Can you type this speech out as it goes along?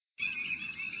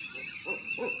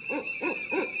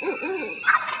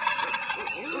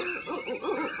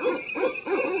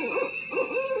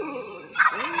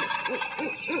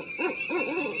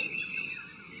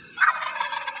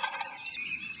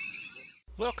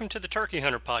Welcome to the Turkey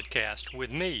Hunter Podcast with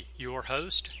me, your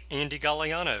host, Andy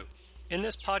Galliano. In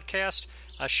this podcast,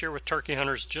 I share with turkey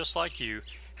hunters just like you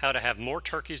how to have more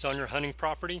turkeys on your hunting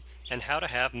property and how to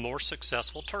have more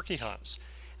successful turkey hunts.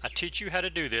 I teach you how to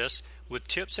do this with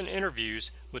tips and interviews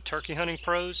with turkey hunting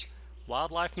pros,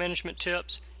 wildlife management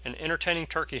tips, and entertaining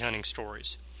turkey hunting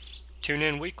stories. Tune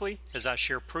in weekly as I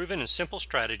share proven and simple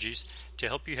strategies to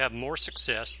help you have more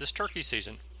success this turkey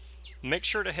season. Make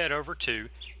sure to head over to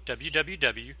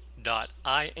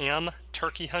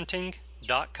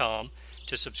www.iamturkeyhunting.com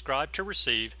to subscribe to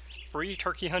receive free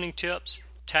turkey hunting tips,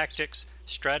 tactics,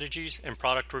 strategies, and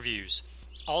product reviews.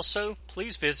 Also,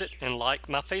 please visit and like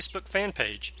my Facebook fan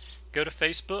page. Go to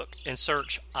Facebook and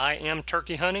search I Am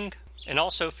Turkey Hunting, and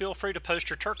also feel free to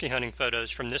post your turkey hunting photos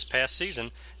from this past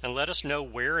season and let us know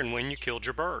where and when you killed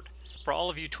your bird. For all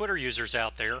of you Twitter users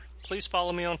out there, please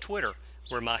follow me on Twitter,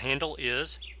 where my handle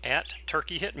is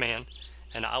 @TurkeyHitman,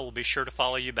 and I will be sure to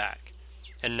follow you back.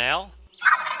 And now,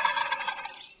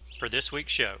 for this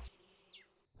week's show.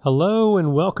 Hello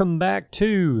and welcome back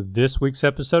to this week's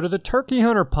episode of the Turkey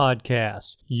Hunter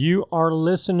Podcast. You are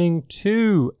listening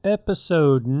to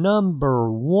episode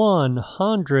number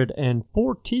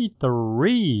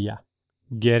 143,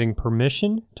 Getting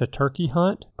Permission to Turkey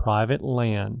Hunt Private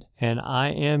Land. And I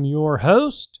am your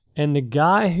host, and the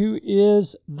guy who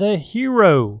is the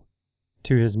hero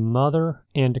to his mother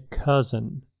and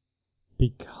cousin,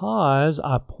 because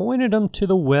I pointed them to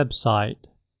the website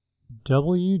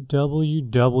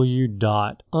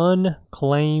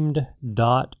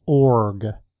www.unclaimed.org.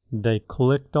 They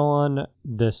clicked on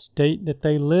the state that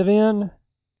they live in,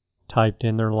 typed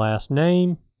in their last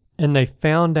name, and they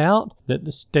found out that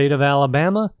the state of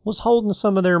Alabama was holding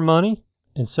some of their money,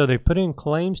 and so they put in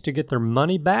claims to get their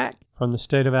money back from the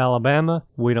state of Alabama.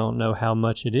 We don't know how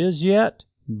much it is yet,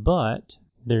 but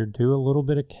they're due a little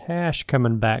bit of cash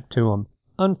coming back to them.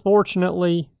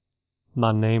 Unfortunately,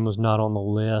 my name was not on the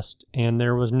list, and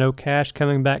there was no cash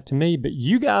coming back to me, but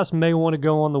you guys may want to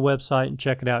go on the website and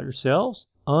check it out yourselves.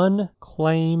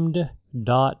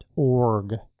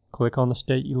 Unclaimed.org. Click on the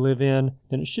state you live in,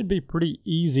 and it should be pretty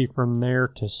easy from there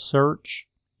to search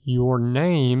your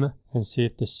name and see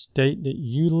if the state that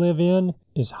you live in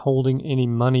is holding any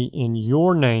money in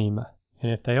your name.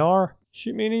 And if they are,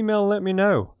 shoot me an email and let me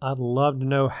know. I'd love to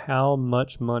know how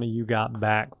much money you got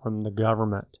back from the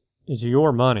government. It's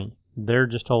your money. They're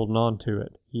just holding on to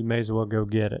it. You may as well go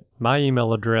get it. My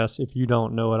email address, if you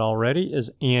don't know it already, is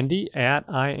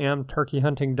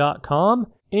andy@iamturkeyhunting.com.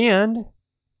 And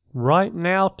right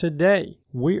now, today,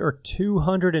 we are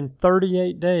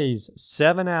 238 days,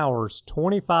 7 hours,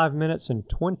 25 minutes, and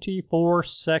 24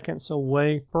 seconds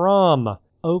away from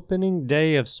opening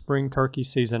day of spring turkey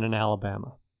season in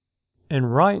Alabama.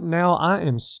 And right now, I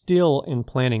am still in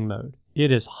planning mode.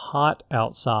 It is hot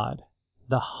outside.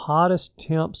 The hottest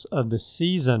temps of the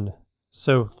season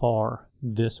so far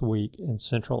this week in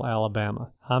central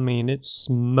Alabama. I mean, it's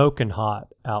smoking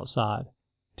hot outside.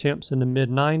 Temps in the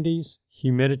mid-90s,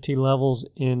 humidity levels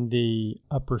in the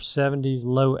upper 70s,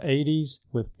 low 80s,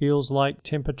 with feels-like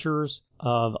temperatures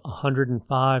of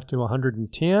 105 to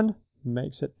 110,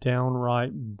 makes it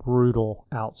downright brutal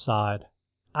outside.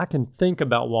 I can think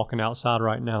about walking outside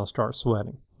right now and start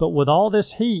sweating. But with all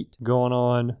this heat going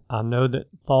on, I know that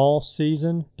fall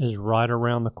season is right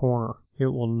around the corner. It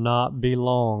will not be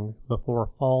long before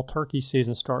fall turkey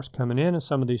season starts coming in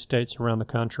some of these states around the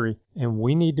country. And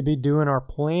we need to be doing our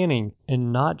planning,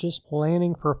 and not just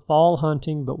planning for fall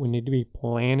hunting, but we need to be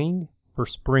planning for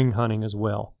spring hunting as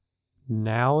well.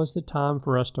 Now is the time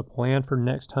for us to plan for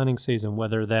next hunting season,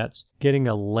 whether that's getting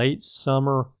a late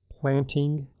summer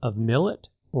planting of millet,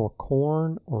 or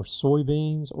corn, or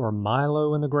soybeans, or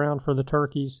milo in the ground for the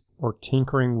turkeys, or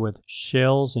tinkering with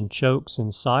shells and chokes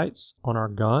and sights on our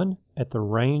gun at the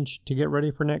range to get ready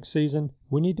for next season.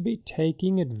 We need to be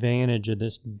taking advantage of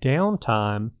this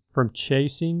downtime from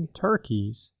chasing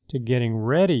turkeys to getting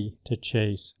ready to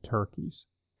chase turkeys.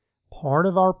 Part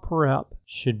of our prep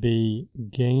should be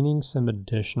gaining some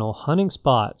additional hunting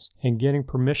spots, and getting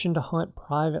permission to hunt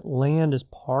private land is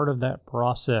part of that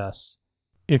process.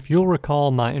 If you'll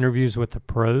recall my interviews with the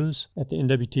pros at the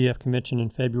NWTF convention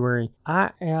in February,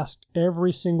 I asked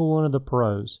every single one of the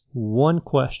pros one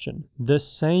question, the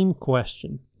same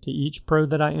question, to each pro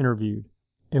that I interviewed.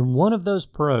 And one of those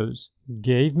pros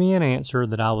gave me an answer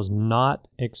that I was not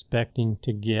expecting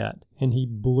to get. And he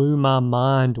blew my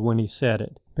mind when he said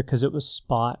it, because it was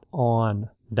spot on.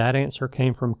 That answer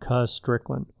came from Cuz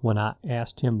Strickland when I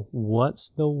asked him, what's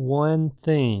the one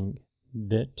thing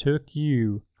that took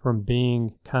you from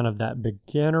being kind of that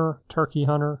beginner turkey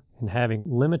hunter and having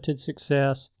limited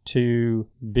success to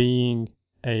being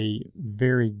a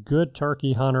very good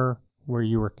turkey hunter where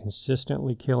you were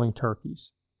consistently killing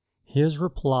turkeys? His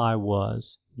reply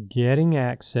was getting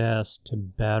access to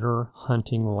better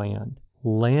hunting land,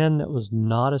 land that was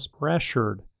not as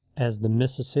pressured as the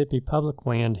Mississippi public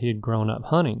land he had grown up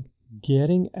hunting.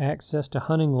 Getting access to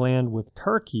hunting land with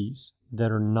turkeys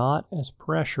that are not as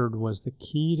pressured was the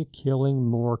key to killing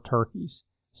more turkeys.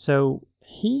 So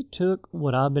he took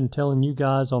what I've been telling you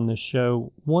guys on this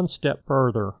show one step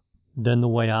further than the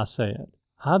way I say it.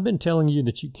 I've been telling you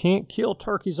that you can't kill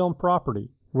turkeys on property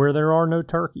where there are no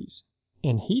turkeys.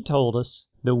 And he told us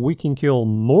that we can kill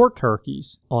more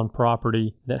turkeys on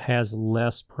property that has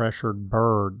less pressured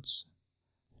birds.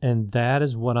 And that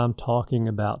is what I'm talking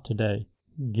about today.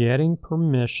 Getting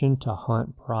permission to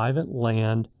hunt private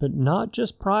land, but not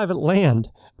just private land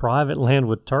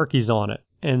with turkeys on it.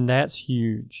 And that's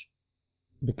huge,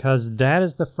 because that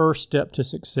is the first step to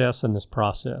success in this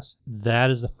process.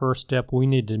 That is the first step we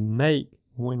need to make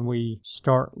when we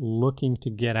start looking to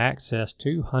get access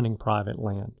to hunting private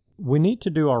land. We need to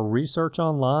do our research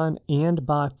online and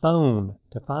by phone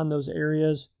to find those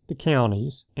areas, the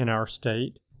counties in our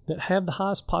state, that have the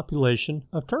highest population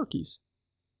of turkeys.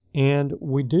 And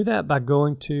we do that by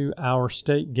going to our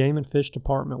state Game and Fish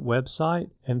Department website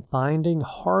and finding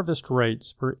harvest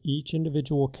rates for each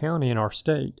individual county in our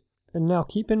state. And now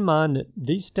keep in mind that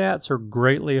these stats are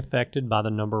greatly affected by the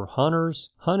number of hunters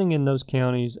hunting in those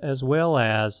counties as well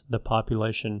as the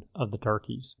population of the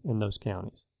turkeys in those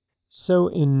counties. So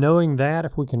in knowing that,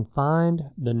 if we can find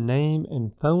the name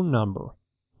and phone number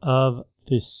of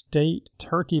the state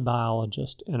turkey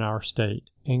biologist in our state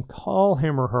and call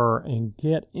him or her and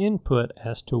get input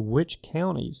as to which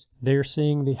counties they're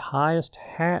seeing the highest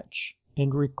hatch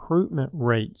and recruitment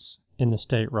rates in the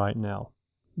state right now,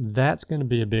 that's going to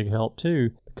be a big help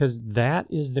too, because that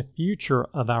is the future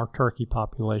of our turkey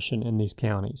population in these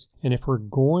counties. And if we're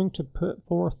going to put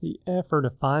forth the effort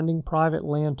of finding private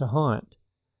land to hunt,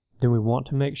 then we want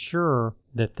to make sure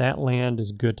that that land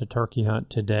is good to turkey hunt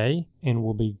today and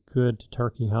will be good to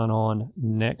turkey hunt on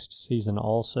next season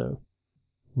also.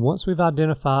 Once we've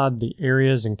identified the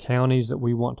areas and counties that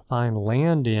we want to find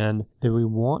land in, then we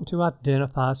want to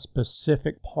identify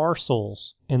specific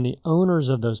parcels and the owners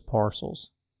of those parcels.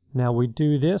 Now we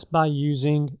do this by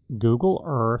using Google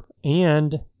Earth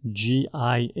and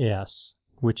GIS,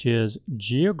 which is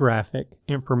Geographic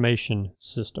Information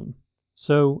System.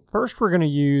 So first we're going to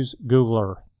use Google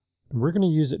Earth. We're going to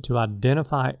use it to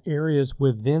identify areas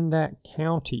within that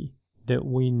county that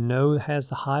we know has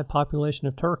the high population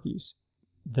of turkeys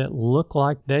that look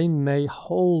like they may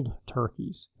hold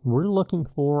turkeys. We're looking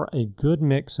for a good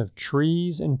mix of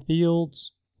trees and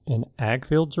fields, and ag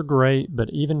fields are great, but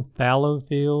even fallow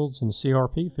fields and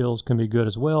CRP fields can be good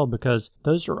as well because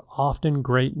those are often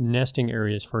great nesting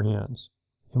areas for hens.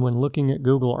 And when looking at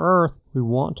Google Earth, we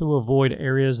want to avoid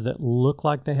areas that look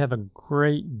like they have a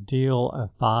great deal of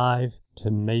 5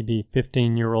 to maybe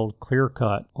 15-year-old clear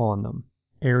cut on them.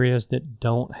 Areas that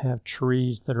don't have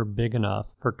trees that are big enough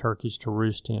for turkeys to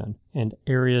roost in, and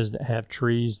areas that have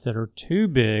trees that are too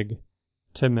big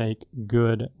to make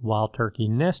good wild turkey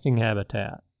nesting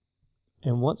habitat.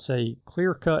 And once a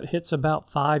clear cut hits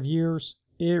about 5 years,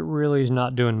 it really is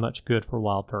not doing much good for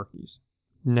wild turkeys.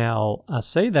 Now, I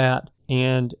say that,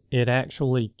 and it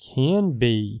actually can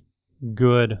be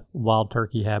good wild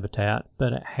turkey habitat,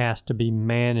 but it has to be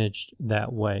managed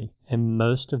that way. And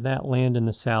most of that land in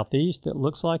the southeast that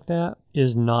looks like that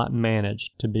is not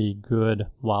managed to be good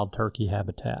wild turkey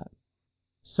habitat.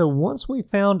 So once we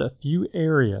found a few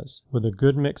areas with a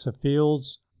good mix of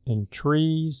fields and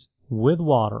trees with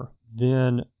water,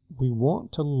 then we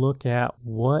want to look at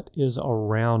what is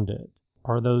around it.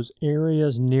 Are those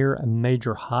areas near a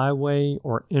major highway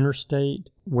or interstate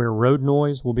where road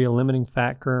noise will be a limiting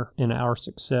factor in our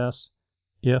success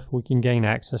if we can gain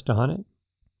access to hunt it?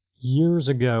 Years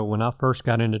ago, when I first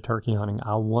got into turkey hunting,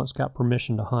 I once got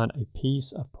permission to hunt a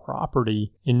piece of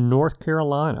property in North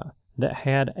Carolina that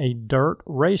had a dirt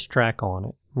racetrack on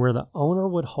it where the owner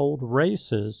would hold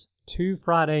races 2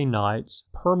 Friday nights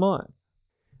per month.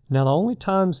 Now, the only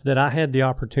times that I had the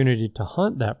opportunity to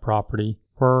hunt that property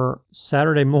were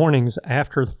Saturday mornings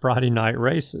after the Friday night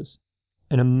races.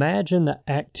 And imagine the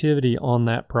activity on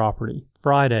that property,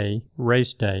 Friday,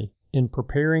 race day, in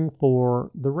preparing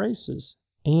for the races,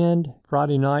 and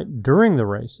Friday night during the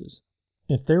races.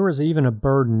 If there was even a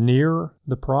bird near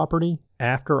the property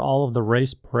after all of the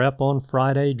race prep on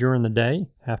Friday during the day,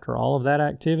 after all of that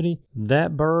activity,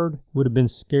 that bird would have been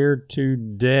scared to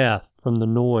death from the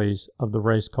noise of the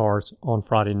race cars on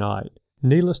Friday night.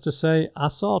 Needless to say, I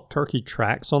saw turkey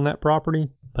tracks on that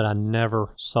property, but I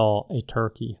never saw a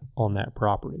turkey on that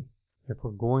property. if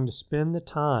we're going to spend the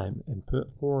time and put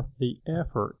forth the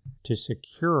effort to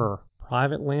secure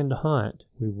private land to hunt,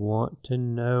 we want to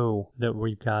know that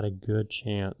we've got a good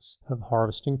chance of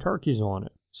harvesting turkeys on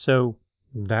it. So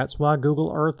that's why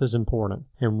Google Earth is important.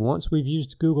 And once we've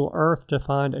used Google Earth to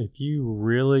find a few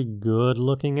really good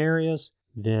looking areas,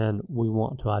 then we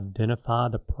want to identify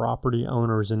the property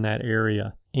owners in that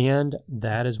area. And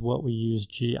that is what we use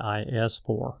GIS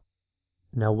for.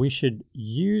 Now we should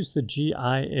use the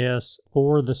GIS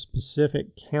for the specific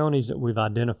counties that we've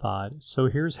identified. So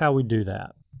here's how we do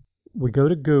that. We go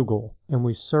to Google and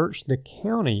we search the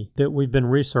county that we've been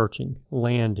researching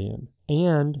land in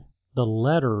and the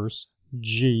letters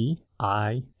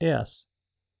GIS.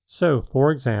 So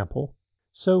for example,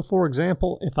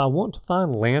 if I want to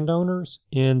find landowners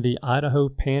in the Idaho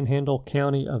Panhandle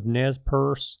County of Nez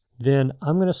Perce, then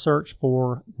I'm going to search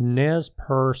for Nez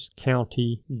Perce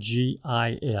County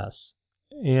GIS.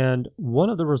 And one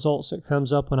of the results that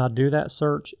comes up when I do that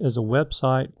search is a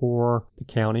website for the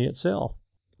county itself.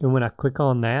 And when I click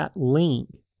on that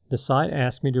link, the site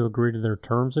asks me to agree to their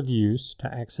terms of use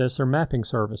to access their mapping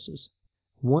services.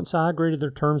 Once I agree to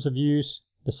their terms of use,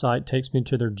 the site takes me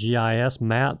to their GIS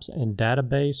maps and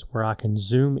database where I can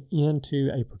zoom into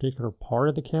a particular part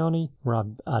of the county where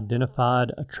I've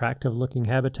identified attractive looking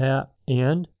habitat,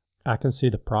 and I can see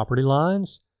the property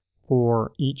lines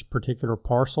for each particular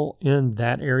parcel in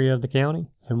that area of the county.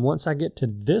 And once I get to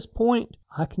this point,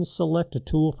 I can select a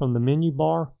tool from the menu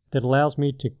bar that allows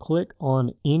me to click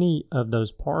on any of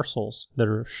those parcels that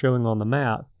are showing on the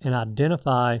map and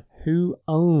identify who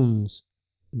owns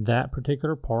that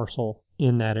particular parcel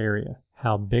in that area,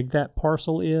 how big that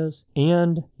parcel is,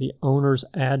 and the owner's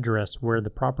address where the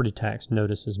property tax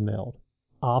notice is mailed.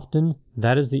 Often,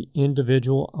 that is the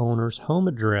individual owner's home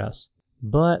address,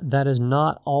 but that is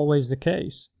not always the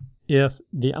case. If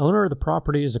the owner of the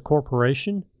property is a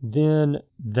corporation, then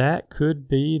that could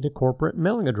be the corporate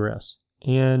mailing address.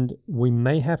 And we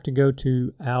may have to go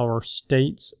to our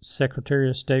state's Secretary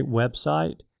of State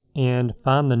website and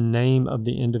find the name of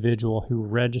the individual who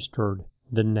registered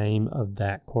the name of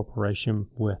that corporation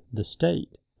with the state.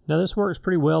 Now this works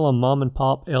pretty well on mom and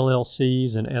pop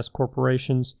LLCs and S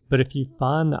corporations, but if you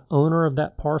find the owner of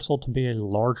that parcel to be a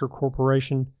larger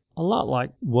corporation, a lot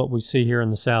like what we see here in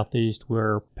the Southeast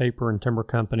where paper and timber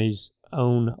companies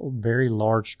own very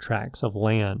large tracts of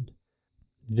land,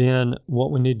 then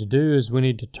what we need to do is we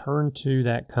need to turn to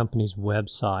that company's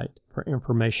website for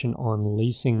information on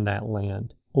leasing that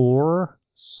land. Or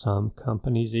some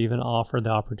companies even offer the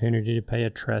opportunity to pay a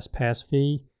trespass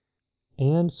fee,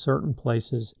 and certain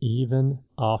places even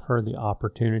offer the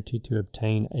opportunity to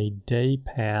obtain a day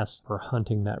pass for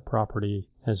hunting that property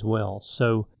as well.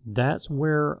 So that's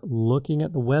where looking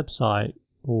at the website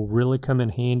will really come in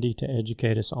handy to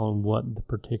educate us on what the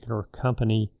particular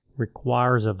company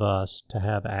requires of us to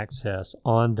have access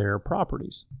on their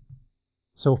properties.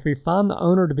 So if we find the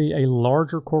owner to be a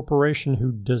larger corporation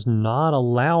who does not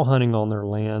allow hunting on their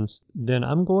lands, then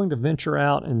I'm going to venture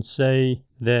out and say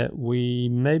that we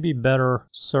may be better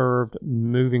served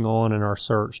moving on in our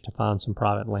search to find some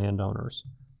private landowners.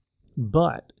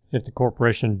 But if the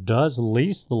corporation does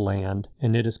lease the land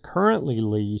and it is currently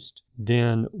leased,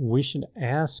 then we should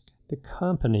ask the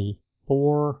company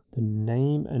for the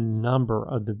name and number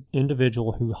of the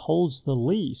individual who holds the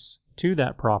lease to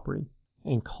that property,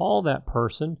 and call that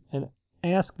person and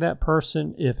ask that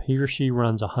person if he or she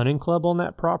runs a hunting club on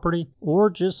that property or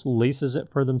just leases it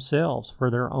for themselves for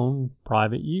their own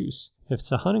private use. If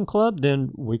it's a hunting club,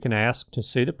 then we can ask to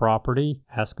see the property,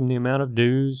 ask them the amount of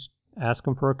dues, ask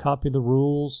them for a copy of the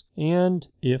rules, and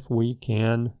if we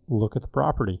can look at the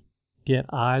property. Get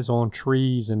eyes on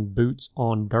trees and boots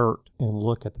on dirt and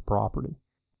look at the property.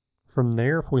 From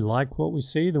there, if we like what we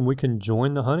see, then we can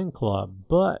join the hunting club.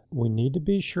 But we need to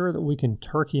be sure that we can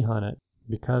turkey hunt it,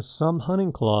 because some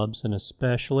hunting clubs, and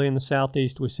especially in the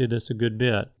Southeast we see this a good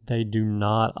bit, they do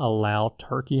not allow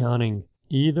turkey hunting,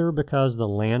 either because the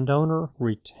landowner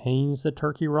retains the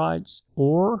turkey rights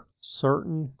or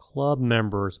certain club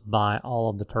members buy all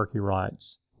of the turkey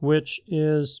rights, which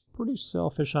is pretty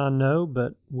selfish, I know,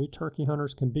 but we turkey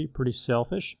hunters can be pretty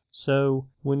selfish. So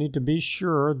we need to be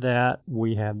sure that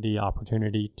we have the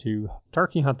opportunity to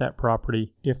turkey hunt that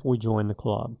property if we join the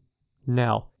club.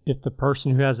 Now, if the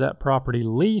person who has that property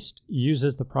leased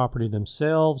uses the property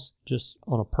themselves, just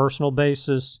on a personal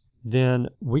basis, then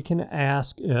we can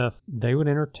ask if they would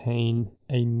entertain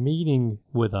a meeting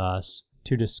with us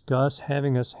to discuss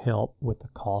having us help with the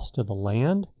cost of the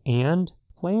land and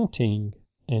planting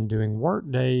and doing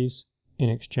work days in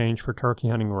exchange for turkey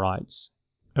hunting rights.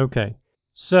 Okay,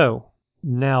 so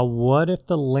Now, what if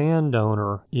the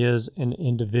landowner is an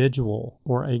individual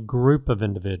or a group of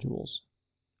individuals?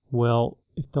 Well,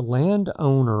 if the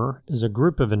landowner is a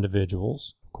group of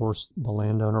individuals, of course, the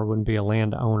landowner wouldn't be a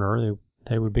landowner,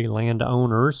 they would be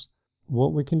landowners.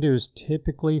 What we can do is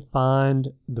typically find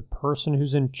the person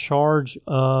who's in charge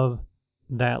of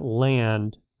that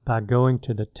land by going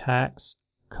to the tax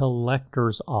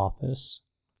collector's office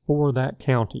for that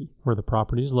county where the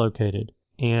property is located.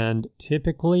 And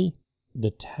typically,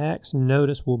 the tax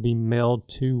notice will be mailed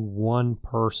to one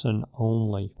person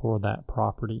only for that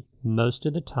property. Most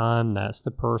of the time, that's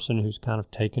the person who's kind of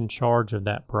taken charge of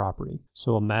that property.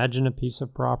 So imagine a piece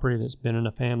of property that's been in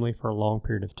a family for a long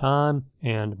period of time,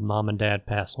 and mom and dad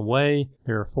pass away.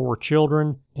 There are 4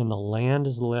 children, and the land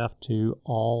is left to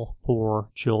all 4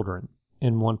 children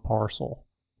in one parcel,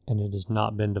 and it has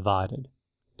not been divided.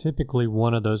 Typically,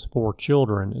 one of those 4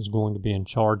 children is going to be in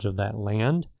charge of that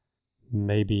land.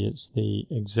 Maybe it's the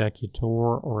executor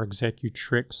or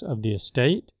executrix of the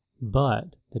estate,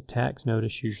 but the tax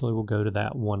notice usually will go to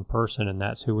that one person, and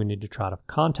that's who we need to try to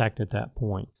contact at that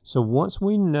point. So once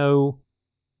we know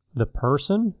the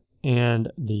person and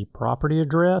the property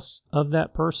address of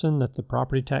that person that the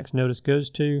property tax notice goes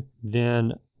to,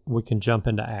 then we can jump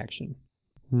into action.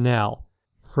 Now,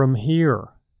 from here,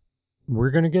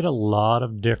 we're going to get a lot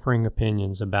of differing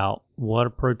opinions about what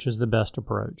approach is the best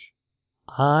approach.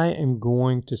 I am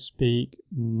going to speak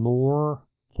more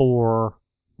for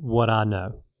what I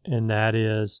know, and that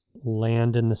is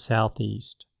land in the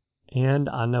Southeast. And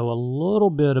I know a little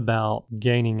bit about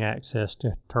gaining access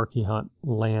to turkey hunt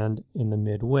land in the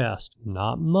Midwest.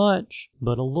 Not much,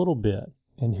 but a little bit.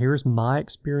 And here's my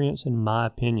experience and my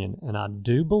opinion. And I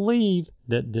do believe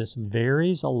that this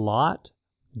varies a lot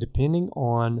depending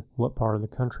on what part of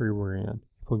the country we're in.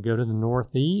 If we go to the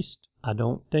Northeast, I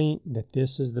don't think that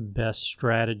this is the best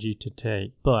strategy to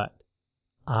take, but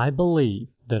I believe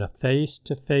that a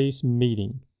face-to-face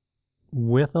meeting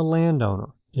with a landowner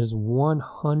is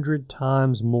 100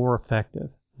 times more effective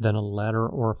than a letter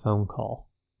or a phone call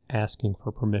asking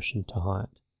for permission to hunt.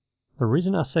 The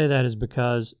reason I say that is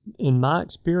because, in my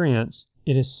experience,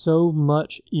 it is so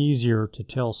much easier to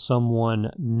tell someone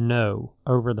no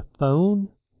over the phone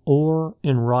or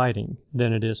in writing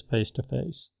than it is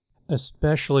face-to-face.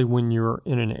 Especially when you're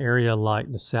in an area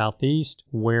like the Southeast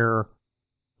where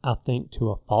I think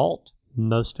to a fault,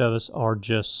 most of us are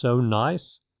just so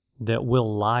nice that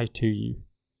we'll lie to you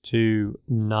to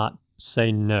not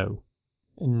say no.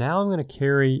 And now I'm going to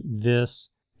carry this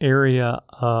area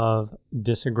of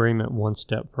disagreement one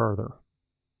step further,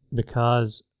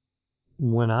 because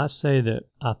when I say that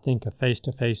I think a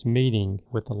face-to-face meeting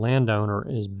with the landowner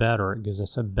is better, it gives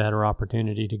us a better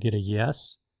opportunity to get a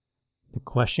yes. The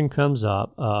question comes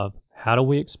up of how do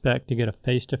we expect to get a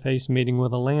face-to-face meeting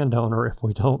with a landowner if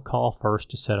we don't call first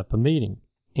to set up a meeting?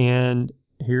 And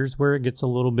here's where it gets a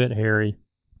little bit hairy,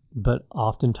 but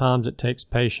oftentimes it takes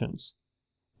patience,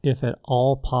 if at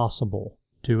all possible,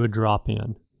 do a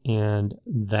drop-in. And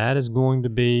that is going to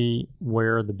be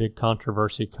where the big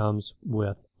controversy comes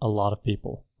with a lot of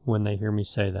people when they hear me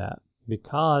say that.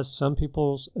 Because some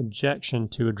people's objection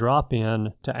to a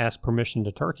drop-in to ask permission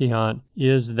to turkey hunt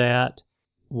is that,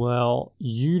 well,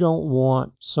 you don't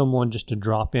want someone just to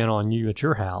drop in on you at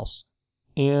your house.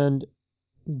 And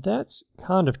that's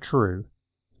kind of true.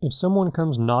 If someone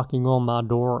comes knocking on my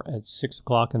door at 6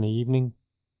 o'clock in the evening,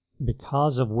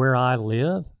 because of where I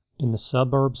live in the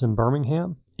suburbs in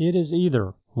Birmingham, it is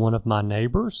either one of my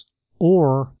neighbors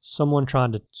or someone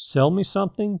trying to sell me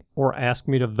something or ask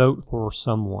me to vote for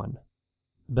someone.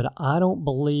 But I don't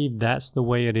believe that's the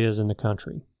way it is in the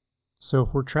country. So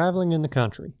if we're traveling in the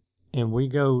country and we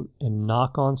go and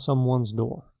knock on someone's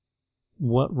door,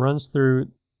 what runs through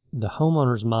the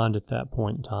homeowner's mind at that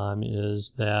point in time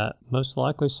is that most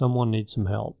likely someone needs some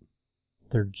help.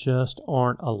 There just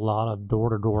aren't a lot of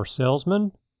door-to-door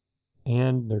salesmen,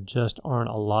 and there just aren't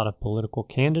a lot of political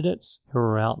candidates who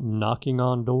are out knocking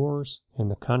on doors in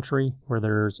the country where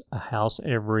there's a house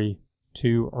every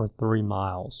 2 or 3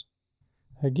 miles.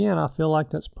 Again, I feel like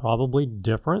that's probably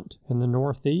different in the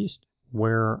Northeast,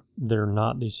 where there are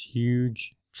not these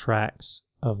huge tracts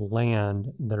of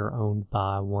land that are owned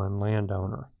by one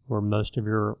landowner, where most of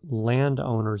your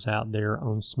landowners out there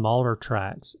own smaller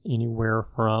tracts, anywhere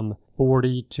from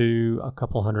 40 to a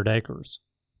couple hundred acres.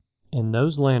 And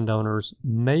those landowners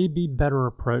may be better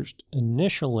approached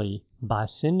initially by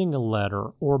sending a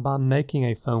letter or by making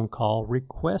a phone call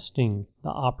requesting the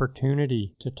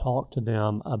opportunity to talk to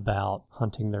them about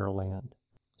hunting their land.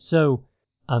 So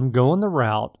I'm going the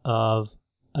route of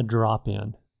a drop-in,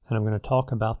 and I'm going to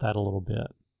talk about that a little bit.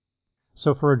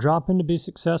 So for a drop-in to be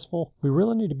successful, we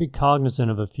really need to be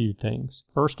cognizant of a few things.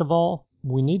 First of all,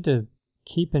 we need to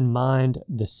keep in mind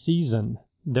the season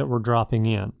that we're dropping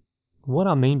in. What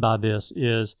I mean by this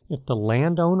is if the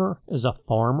landowner is a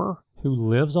farmer who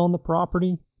lives on the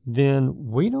property,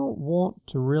 then we don't want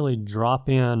to really drop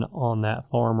in on that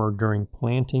farmer during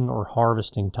planting or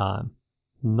harvesting time.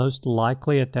 Most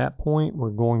likely at that point,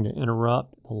 we're going to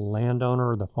interrupt the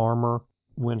landowner or the farmer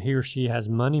when he or she has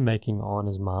money making on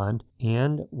his mind,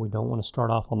 and we don't want to start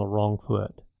off on the wrong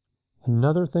foot.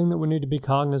 Another thing that we need to be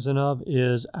cognizant of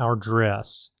is our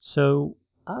dress. So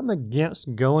I'm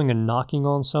against going and knocking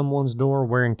on someone's door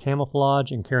wearing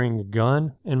camouflage and carrying a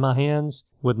gun in my hands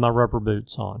with my rubber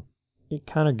boots on. It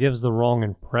kind of gives the wrong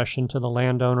impression to the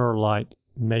landowner, like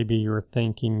maybe you're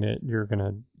thinking that you're going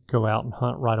to go out and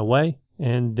hunt right away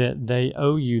and that they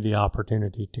owe you the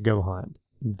opportunity to go hunt.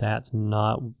 That's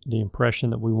not the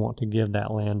impression that we want to give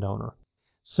that landowner.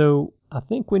 So I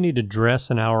think we need to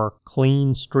dress in our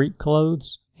clean street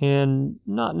clothes and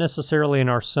not necessarily in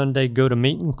our Sunday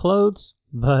go-to-meeting clothes,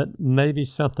 but maybe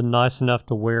something nice enough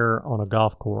to wear on a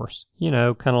golf course. You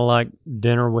know, kind of like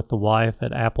dinner with the wife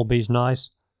at Applebee's nice.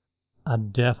 I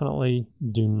definitely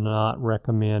do not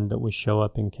recommend that we show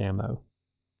up in camo.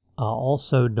 I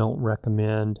also don't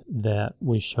recommend that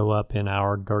we show up in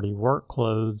our dirty work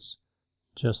clothes,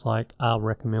 just like I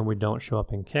recommend we don't show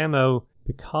up in camo,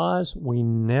 because we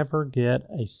never get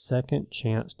a second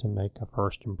chance to make a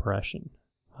first impression.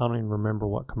 I don't even remember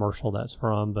what commercial that's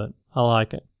from, but I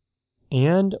like it.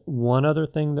 And one other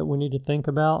thing that we need to think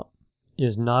about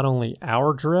is not only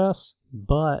our dress,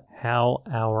 but how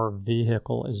our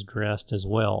vehicle is dressed as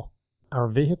well. Our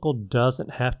vehicle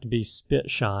doesn't have to be spit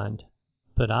shined,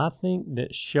 but I think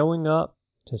that showing up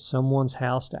to someone's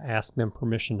house to ask them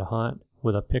permission to hunt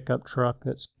with a pickup truck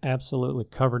that's absolutely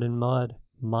covered in mud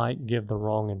might give the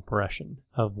wrong impression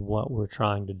of what we're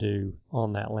trying to do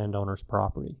on that landowner's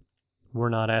property. We're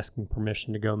not asking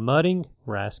permission to go mudding,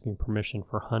 we're asking permission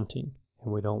for hunting.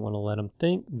 And we don't want to let them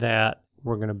think that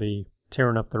we're going to be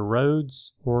tearing up their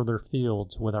roads or their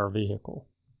fields with our vehicle.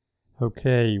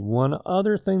 Okay, one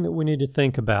other thing that we need to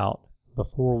think about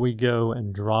before we go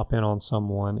and drop in on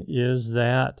someone is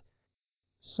that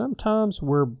sometimes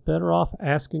we're better off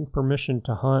asking permission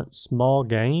to hunt small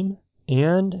game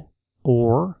and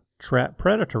or trap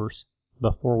predators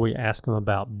before we ask them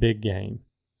about big game.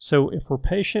 So if we're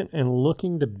patient and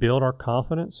looking to build our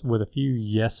confidence with a few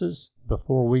yeses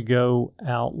before we go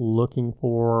out looking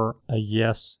for a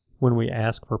yes when we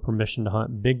ask for permission to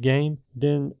hunt big game,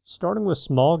 then starting with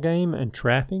small game and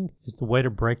trapping is the way to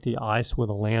break the ice with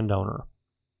a landowner.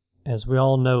 As we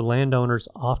all know, landowners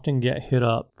often get hit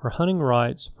up for hunting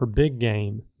rights for big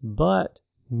game, but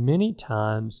many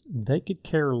times they could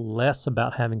care less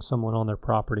about having someone on their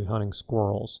property hunting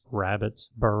squirrels, rabbits,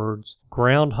 birds,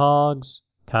 groundhogs,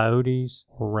 coyotes,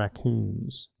 or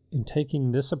raccoons. In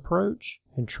taking this approach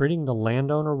and treating the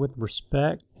landowner with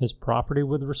respect, his property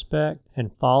with respect,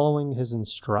 and following his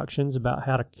instructions about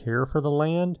how to care for the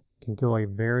land can go a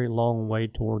very long way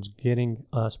towards getting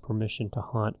us permission to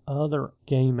hunt other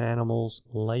game animals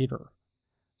later.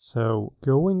 So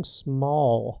going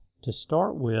small to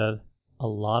start with a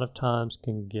lot of times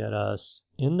can get us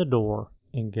in the door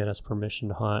and get us permission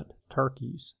to hunt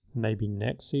turkeys, maybe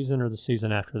next season or the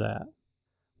season after that.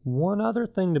 One other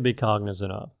thing to be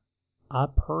cognizant of. I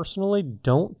personally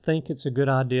don't think it's a good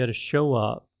idea to show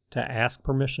up to ask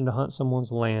permission to hunt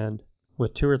someone's land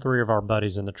with 2 or 3 of our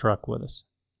buddies in the truck with us.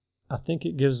 I think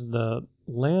it gives the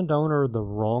landowner the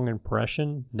wrong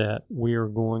impression that we are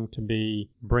going to be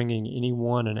bringing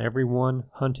anyone and everyone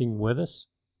hunting with us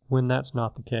when that's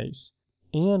not the case.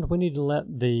 And we need to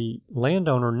let the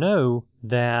landowner know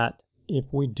that if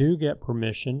we do get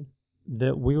permission,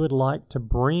 that we would like to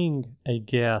bring a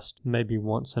guest maybe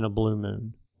once in a blue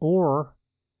moon, or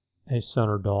a son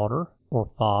or daughter, or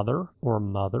father, or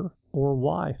mother, or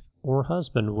wife, or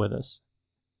husband with us.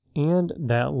 And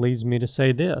that leads me to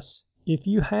say this. If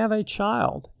you have a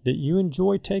child that you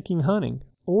enjoy taking hunting,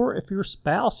 or if your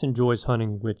spouse enjoys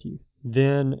hunting with you,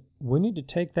 then we need to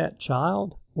take that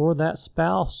child or that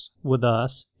spouse with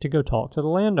us to go talk to the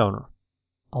landowner.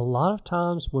 A lot of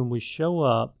times when we show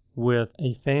up with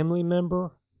a family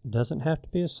member, it doesn't have to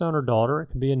be a son or daughter, it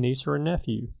could be a niece or a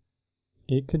nephew.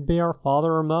 It could be our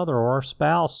father or mother or our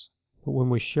spouse. But when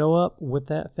we show up with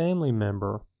that family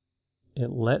member, it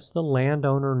lets the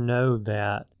landowner know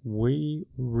that we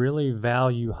really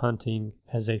value hunting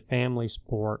as a family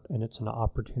sport, and it's an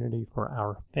opportunity for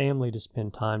our family to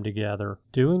spend time together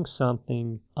doing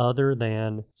something other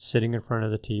than sitting in front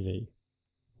of the TV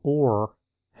or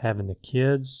having the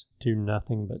kids do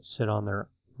nothing but sit on their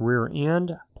rear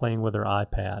end playing with their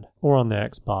iPad or on the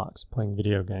Xbox playing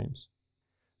video games.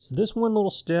 So this one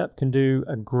little step can do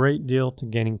a great deal to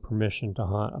gaining permission to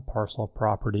hunt a parcel of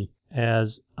property,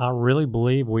 as I really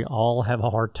believe we all have a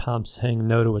hard time saying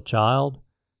no to a child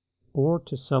or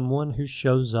to someone who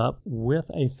shows up with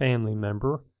a family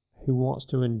member who wants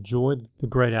to enjoy the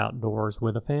great outdoors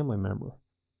with a family member.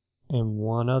 And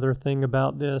one other thing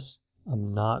about this,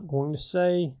 I'm not going to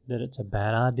say that it's a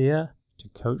bad idea to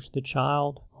coach the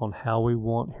child on how we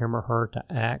want him or her to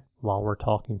act while we're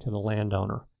talking to the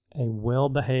landowner. A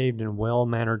well-behaved and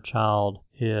well-mannered child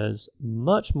is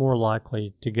much more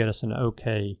likely to get us an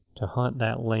okay to hunt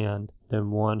that land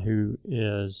than one who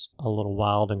is a little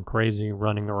wild and crazy,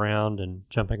 running around and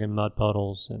jumping in mud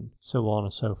puddles and so on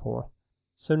and so forth.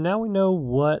 So now we know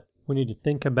what we need to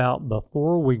think about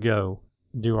before we go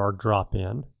do our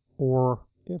drop-in, or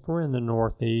if we're in the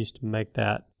Northeast, make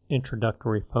that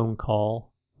introductory phone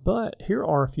call. But here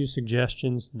are a few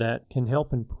suggestions that can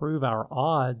help improve our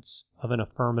odds of an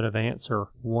affirmative answer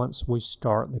once we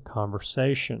start the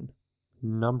conversation.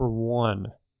 Number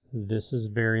one, this is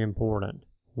very important.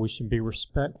 We should be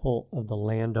respectful of the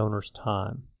landowner's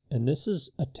time. And this is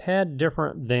a tad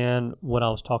different than what I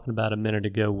was talking about a minute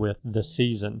ago with the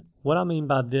season. What I mean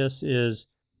by this is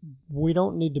we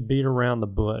don't need to beat around the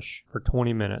bush for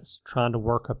 20 minutes trying to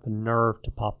work up the nerve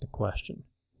to pop the question.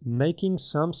 Making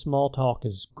some small talk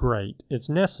is great. It's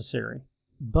necessary.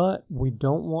 But we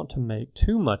don't want to make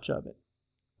too much of it.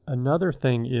 Another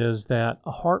thing is that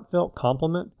a heartfelt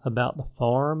compliment about the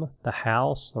farm, the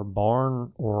house, or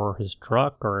barn, or his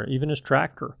truck, or even his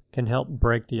tractor can help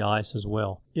break the ice as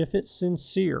well. If it's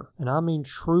sincere, and I mean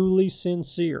truly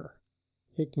sincere,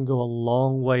 it can go a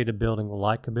long way to building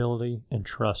likability and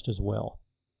trust as well.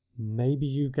 Maybe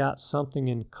you've got something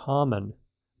in common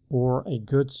or a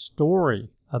good story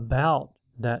about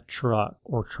that truck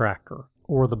or tractor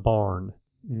or the barn.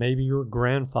 Maybe your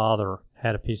grandfather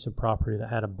had a piece of property that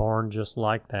had a barn just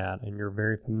like that, and you're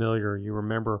very familiar. You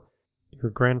remember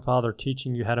your grandfather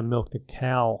teaching you how to milk the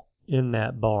cow in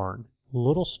that barn.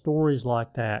 Little stories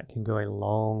like that can go a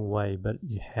long way, but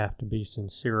you have to be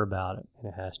sincere about it, and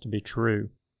it has to be true.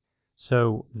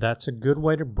 So that's a good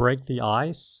way to break the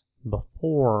ice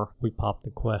before we pop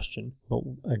the question. But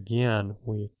again,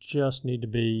 we just need to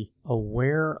be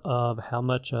aware of how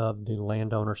much of the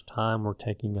landowner's time we're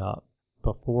taking up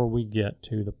before we get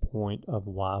to the point of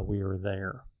why we are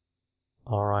there.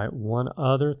 All right, one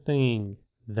other thing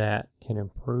that can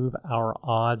improve our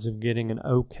odds of getting an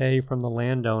okay from the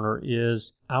landowner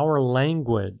is our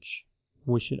language.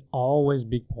 We should always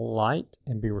be polite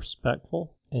and be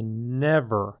respectful and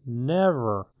never,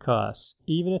 never cuss.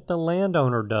 Even if the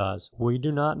landowner does, we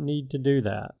do not need to do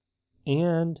that.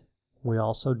 And we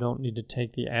also don't need to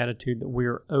take the attitude that we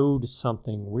are owed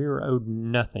something. We are owed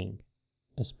nothing,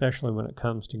 especially when it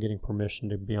comes to getting permission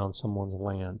to be on someone's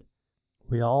land.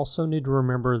 We also need to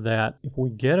remember that if we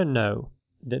get a no,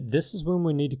 that this is when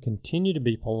we need to continue to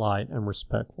be polite and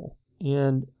respectful.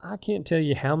 And I can't tell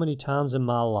you how many times in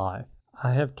my life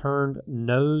I have turned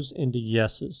no's into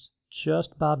yeses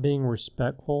just by being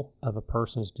respectful of a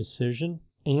person's decision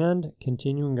and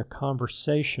continuing a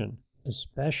conversation,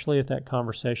 especially if that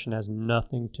conversation has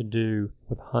nothing to do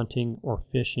with hunting or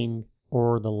fishing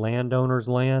or the landowner's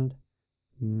land.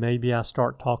 Maybe I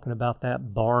start talking about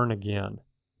that barn again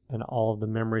and all of the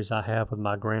memories I have with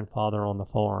my grandfather on the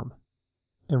farm.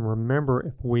 And remember,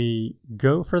 if we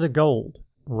go for the gold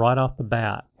right off the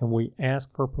bat and we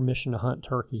ask for permission to hunt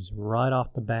turkeys right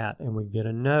off the bat and we get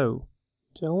a no,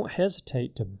 don't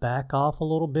hesitate to back off a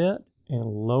little bit and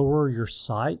lower your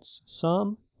sights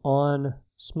some on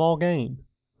small game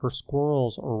for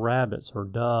squirrels or rabbits or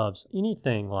doves,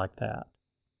 anything like that.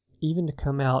 Even to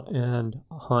come out and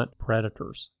hunt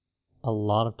predators. A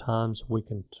lot of times we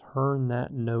can turn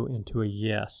that no into a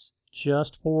yes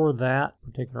just for that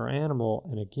particular animal.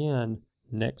 And again,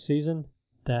 next season,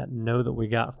 that no that we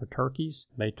got for turkeys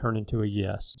may turn into a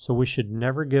yes. So we should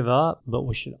never give up, but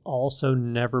we should also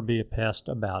never be a pest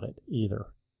about it either.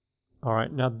 All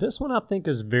right, now this one I think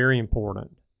is very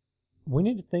important. We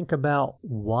need to think about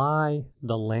why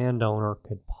the landowner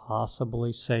could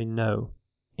possibly say no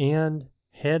and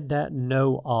head that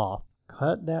no off,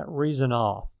 cut that reason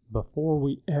off before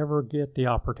we ever get the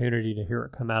opportunity to hear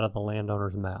it come out of the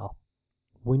landowner's mouth.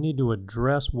 We need to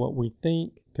address what we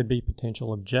think could be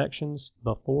potential objections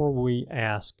before we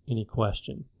ask any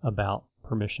question about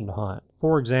permission to hunt.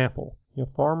 For example,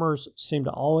 farmers seem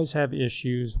to always have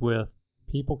issues with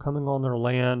people coming on their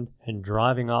land and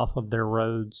driving off of their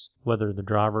roads, whether the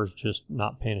driver's just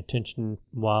not paying attention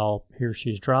while he or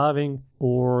she's driving,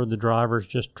 or the driver's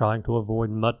just trying to avoid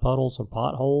mud puddles or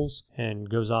potholes and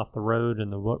goes off the road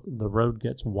and the road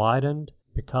gets widened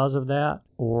because of that,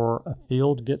 or a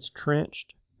field gets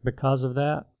trenched because of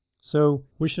that. So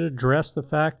we should address the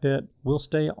fact that we'll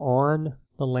stay on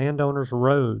the landowner's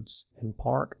roads and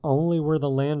park only where the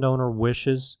landowner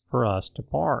wishes for us to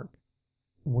park.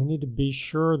 We need to be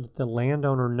sure that the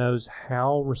landowner knows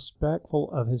how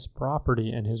respectful of his property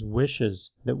and his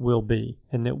wishes that we'll be,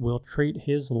 and that we'll treat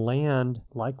his land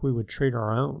like we would treat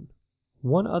our own.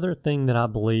 One other thing that I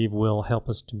believe will help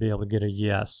us to be able to get a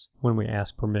yes when we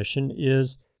ask permission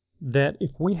is that if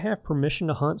we have permission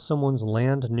to hunt someone's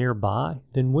land nearby,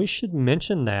 then we should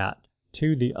mention that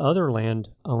to the other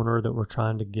landowner that we're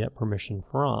trying to get permission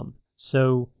from.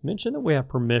 So mention that we have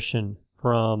permission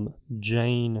from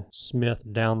Jane Smith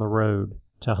down the road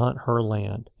to hunt her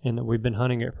land and that we've been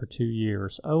hunting it for 2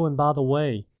 years. Oh, and by the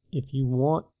way, if you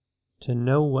want to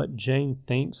know what Jane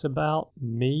thinks about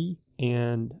me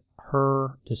and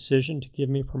her decision to give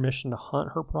me permission to hunt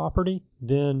her property,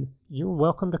 then you're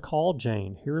welcome to call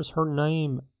Jane. Here's her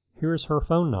name. Here's her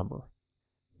phone number.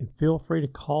 And feel free to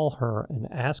call her and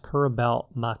ask her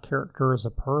about my character as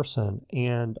a person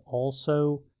and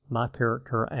also my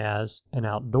character as an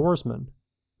outdoorsman.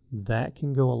 That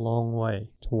can go a long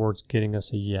way towards getting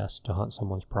us a yes to hunt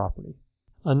someone's property.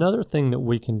 Another thing that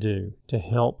we can do to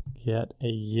help get a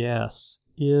yes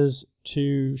is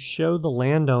to show the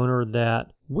landowner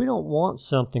that we don't want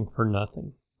something for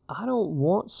nothing. I don't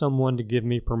want someone to give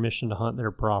me permission to hunt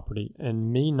their property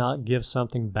and me not give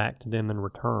something back to them in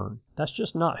return. That's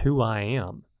just not who I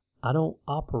am. I don't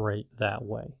operate that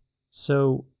way.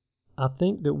 So I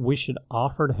think that we should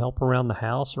offer to help around the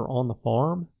house or on the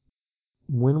farm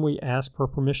when we ask for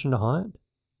permission to hunt.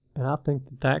 And I think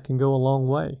that that can go a long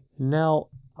way. Now,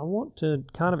 I want to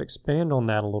kind of expand on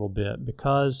that a little bit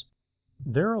because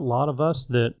there are a lot of us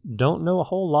that don't know a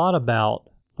whole lot about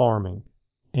farming.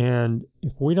 And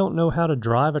if we don't know how to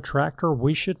drive a tractor,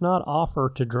 we should not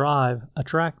offer to drive a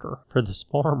tractor for this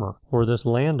farmer or this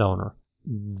landowner.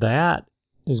 That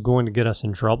is going to get us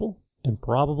in trouble and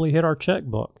probably hit our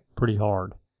checkbook pretty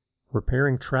hard.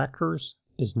 Repairing tractors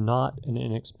is not an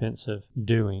inexpensive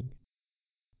doing.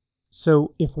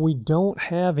 So if we don't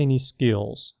have any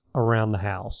skills around the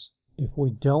house, if we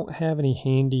don't have any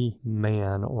handy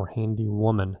man or handy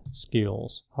woman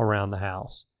skills around the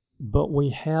house, but we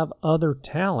have other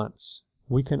talents,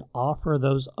 we can offer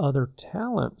those other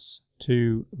talents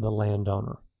to the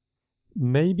landowner.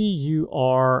 Maybe you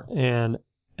are an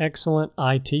excellent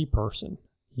IT person.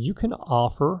 You can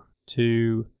offer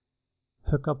to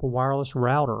hook up a wireless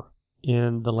router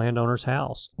in the landowner's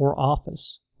house or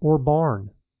office or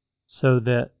barn so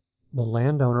that the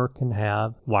landowner can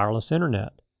have wireless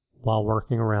internet while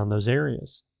working around those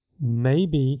areas.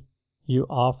 Maybe you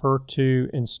offer to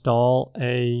install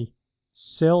a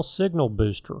cell signal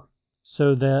booster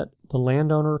so that the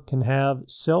landowner can have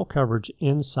cell coverage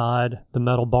inside the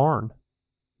metal barn.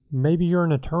 Maybe you're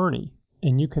an attorney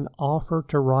and you can offer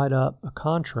to write up a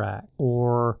contract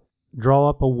or draw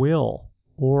up a will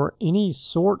or any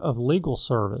sort of legal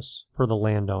service for the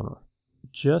landowner,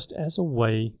 just as a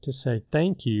way to say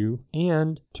thank you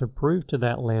and to prove to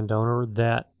that landowner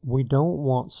that we don't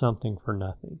want something for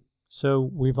nothing.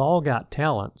 So we've all got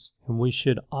talents, and we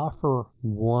should offer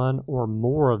one or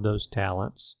more of those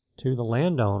talents to the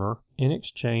landowner in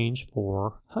exchange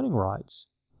for hunting rights.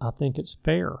 I think it's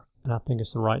fair, and I think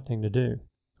it's the right thing to do.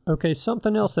 Okay,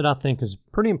 something else that I think is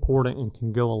pretty important and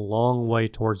can go a long way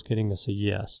towards getting us a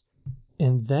yes,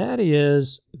 and that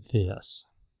is this.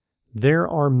 There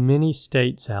are many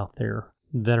states out there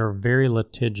that are very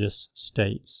litigious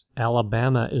states.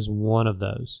 Alabama is one of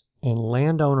those. And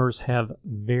landowners have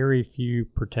very few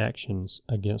protections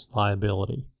against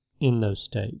liability in those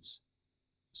states.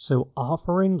 So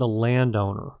offering the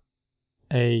landowner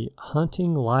a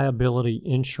hunting liability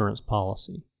insurance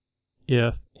policy,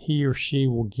 if he or she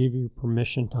will give you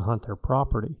permission to hunt their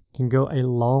property, can go a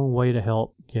long way to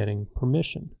help getting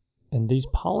permission. And these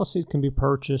policies can be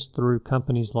purchased through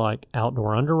companies like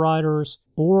Outdoor Underwriters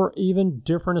or even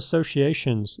different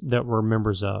associations that we're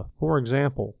members of. For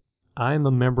example, I am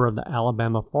a member of the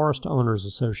Alabama Forest Owners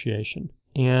Association,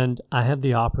 and I have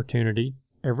the opportunity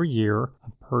every year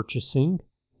of purchasing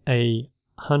a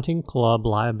hunting club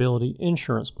liability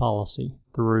insurance policy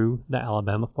through the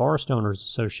Alabama Forest Owners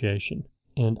Association.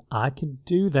 And I could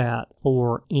do that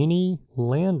for any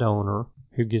landowner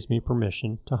who gives me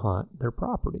permission to hunt their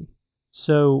property.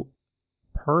 So,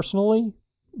 personally,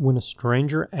 when a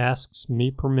stranger asks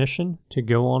me permission to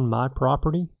go on my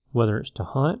property, whether it's to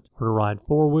hunt or to ride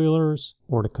four-wheelers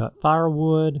or to cut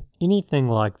firewood, anything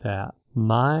like that?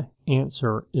 My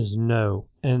answer is no.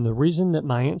 And the reason that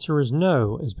my answer is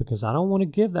no is because I don't want to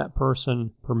give that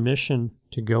person permission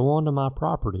to go onto my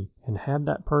property and have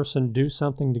that person do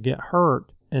something to get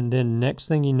hurt, and then next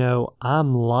thing you know,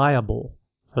 I'm liable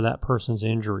for that person's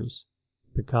injuries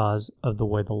because of the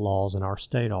way the laws in our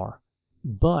state are.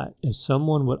 But if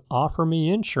someone would offer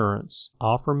me insurance,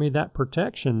 offer me that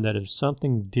protection that if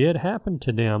something did happen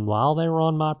to them while they were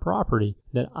on my property,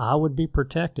 that I would be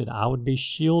protected, I would be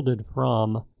shielded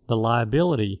from the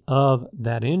liability of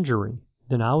that injury,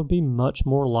 then I would be much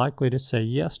more likely to say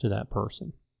yes to that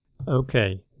person.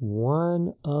 Okay,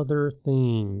 one other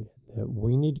thing that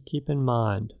we need to keep in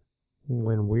mind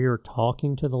when we are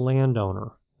talking to the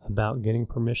landowner about getting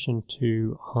permission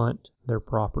to hunt their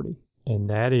property, and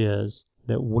that is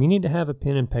that we need to have a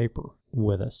pen and paper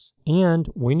with us, and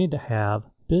we need to have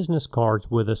business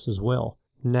cards with us as well.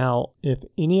 Now, if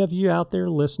any of you out there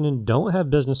listening don't have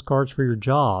business cards for your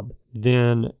job,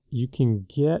 then you can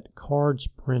get cards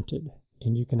printed,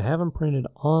 and you can have them printed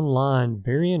online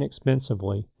very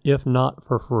inexpensively, if not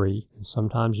for free. And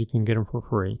sometimes you can get them for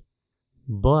free.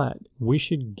 But we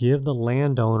should give the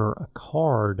landowner a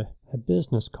card, a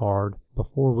business card,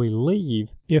 before we leave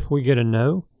if we get a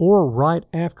no, or right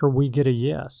after we get a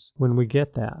yes when we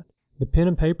get that. The pen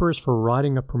and paper is for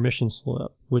writing a permission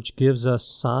slip, which gives us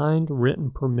signed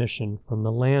written permission from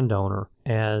the landowner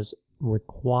as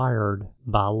required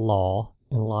by law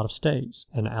in a lot of states,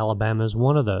 and Alabama is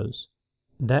one of those.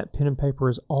 That pen and paper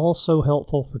is also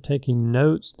helpful for taking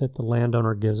notes that the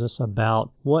landowner gives us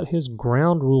about what his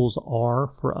ground rules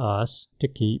are for us to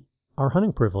keep our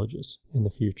hunting privileges in the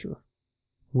future.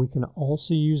 We can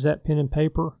also use that pen and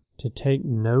paper to take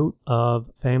note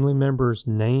of family members'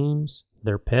 names,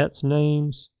 their pets'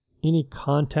 names, any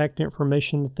contact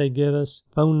information that they give us,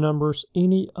 phone numbers,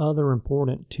 any other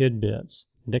important tidbits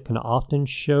that can often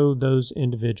show those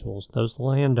individuals, those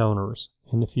landowners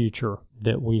in the future,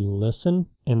 that we listen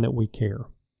and that we care.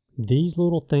 These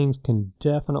little things can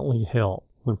definitely help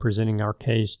when presenting our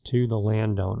case to the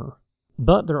landowner.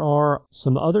 But there are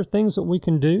some other things that we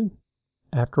can do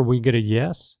after we get a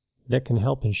yes that can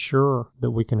help ensure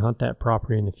that we can hunt that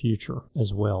property in the future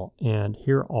as well. And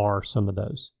here are some of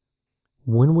those.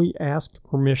 When we asked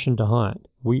permission to hunt,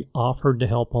 we offered to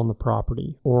help on the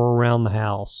property or around the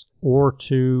house, or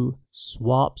to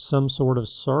swap some sort of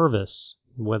service,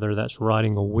 whether that's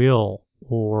riding a wheel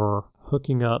or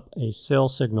hooking up a cell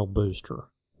signal booster.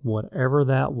 Whatever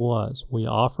that was, we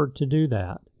offered to do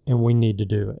that, and we need to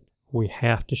do it. We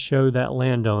have to show that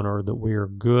landowner that we are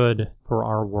good for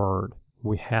our word.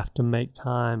 We have to make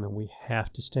time, and we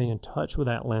have to stay in touch with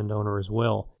that landowner as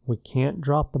well. We can't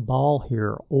drop the ball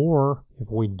here, or if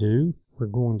we do, we're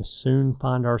going to soon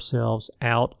find ourselves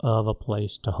out of a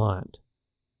place to hunt.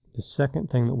 The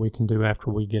second thing that we can do after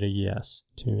we get a yes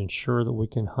to ensure that we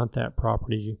can hunt that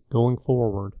property going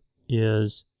forward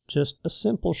is just a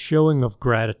simple showing of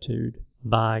gratitude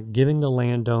by giving the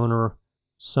landowner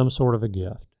some sort of a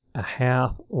gift. A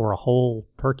half or a whole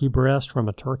turkey breast from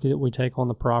a turkey that we take on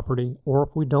the property, or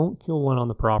if we don't kill one on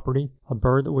the property, a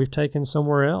bird that we've taken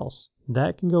somewhere else.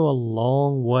 That can go a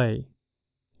long way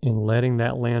in letting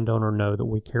that landowner know that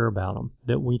we care about them,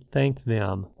 that we thank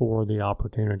them for the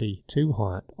opportunity to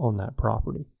hunt on that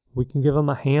property. We can give them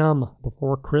a ham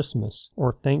before Christmas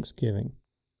or Thanksgiving.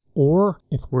 Or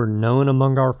if we're known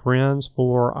among our friends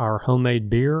for our homemade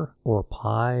beer or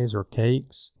pies or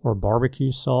cakes or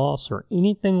barbecue sauce or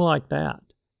anything like that,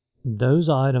 those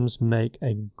items make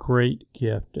a great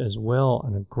gift as well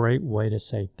and a great way to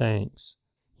say thanks.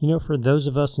 You know, for those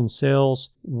of us in sales,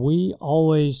 we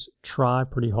always try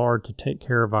pretty hard to take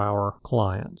care of our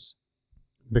clients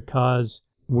because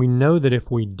we know that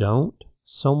if we don't,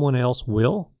 someone else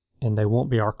will, and they won't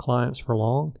be our clients for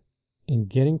long. And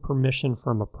getting permission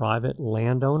from a private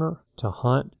landowner to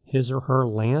hunt his or her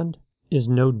land is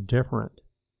no different.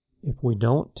 If we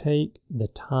don't take the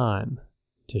time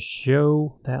to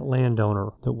show that landowner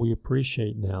that we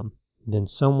appreciate them, then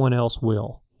someone else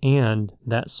will. And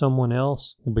that someone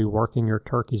else will be working your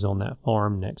turkeys on that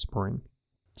farm next spring.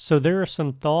 So there are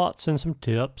some thoughts and some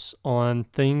tips on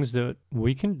things that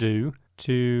we can do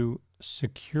to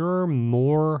secure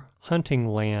more hunting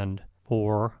land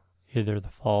for either the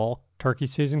fall turkey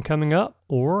season coming up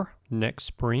or next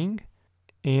spring.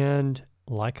 And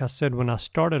like I said when I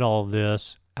started all of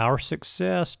this, our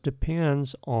success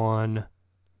depends on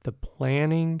the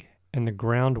planning and the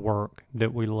groundwork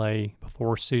that we lay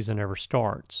before season ever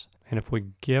starts. And if we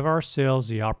give ourselves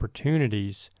the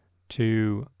opportunities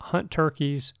to hunt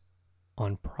turkeys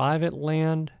on private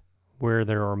land where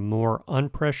there are more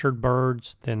unpressured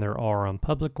birds than there are on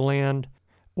public land,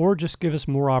 or just give us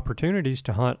more opportunities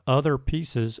to hunt other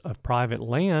pieces of private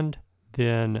land,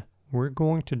 then we're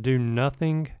going to do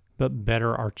nothing but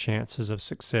better our chances of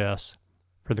success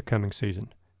for the coming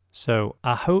season. So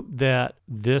I hope that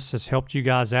this has helped you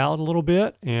guys out a little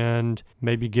bit and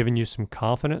maybe given you some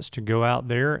confidence to go out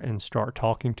there and start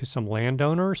talking to some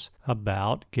landowners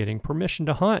about getting permission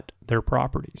to hunt their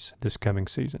properties this coming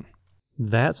season.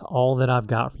 That's all that I've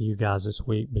got for you guys this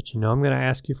week, but I'm going to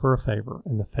ask you for a favor,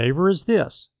 and the favor is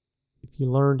this. If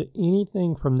you learned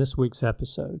anything from this week's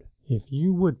episode, if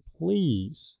you would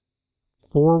please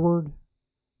forward,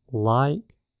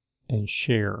 like, and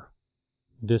share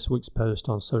this week's post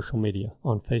on social media,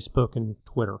 on Facebook and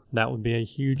Twitter. That would be a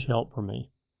huge help for me.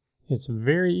 It's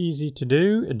very easy to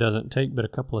do. It doesn't take but a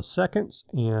couple of seconds,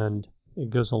 and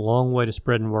it goes a long way to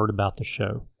spreading word about the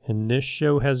show. And this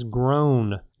show has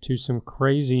grown to some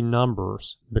crazy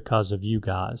numbers because of you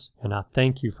guys, and I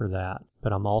thank you for that.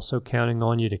 But I'm also counting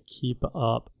on you to keep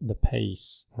up the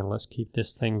pace, and let's keep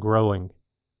this thing growing.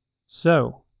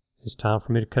 So, it's time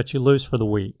for me to cut you loose for the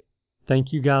week.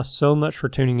 Thank you guys so much for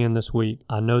tuning in this week.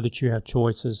 I know that you have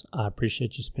choices. I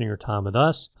appreciate you spending your time with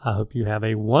us. I hope you have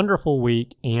a wonderful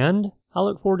week, and I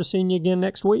look forward to seeing you again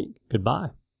next week.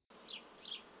 Goodbye.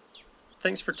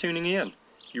 Thanks for tuning in.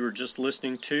 You were just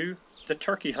listening to the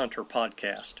Turkey Hunter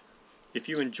Podcast. If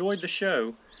you enjoyed the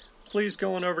show, please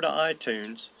go on over to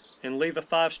iTunes and leave a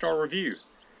 5-star review.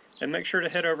 And make sure to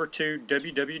head over to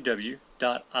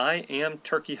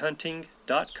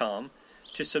www.iamturkeyhunting.com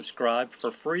to subscribe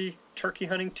for free turkey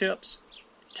hunting tips,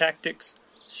 tactics,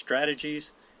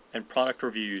 strategies, and product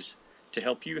reviews to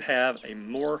help you have a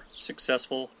more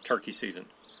successful turkey season.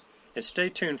 And stay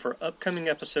tuned for upcoming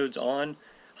episodes on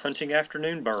hunting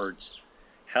afternoon birds,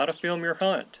 how to film your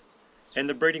hunt, and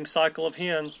the breeding cycle of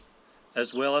hens,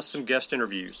 as well as some guest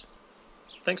interviews.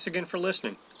 Thanks again for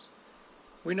listening.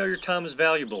 We know your time is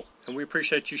valuable, and we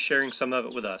appreciate you sharing some of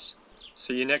it with us.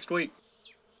 See you next week.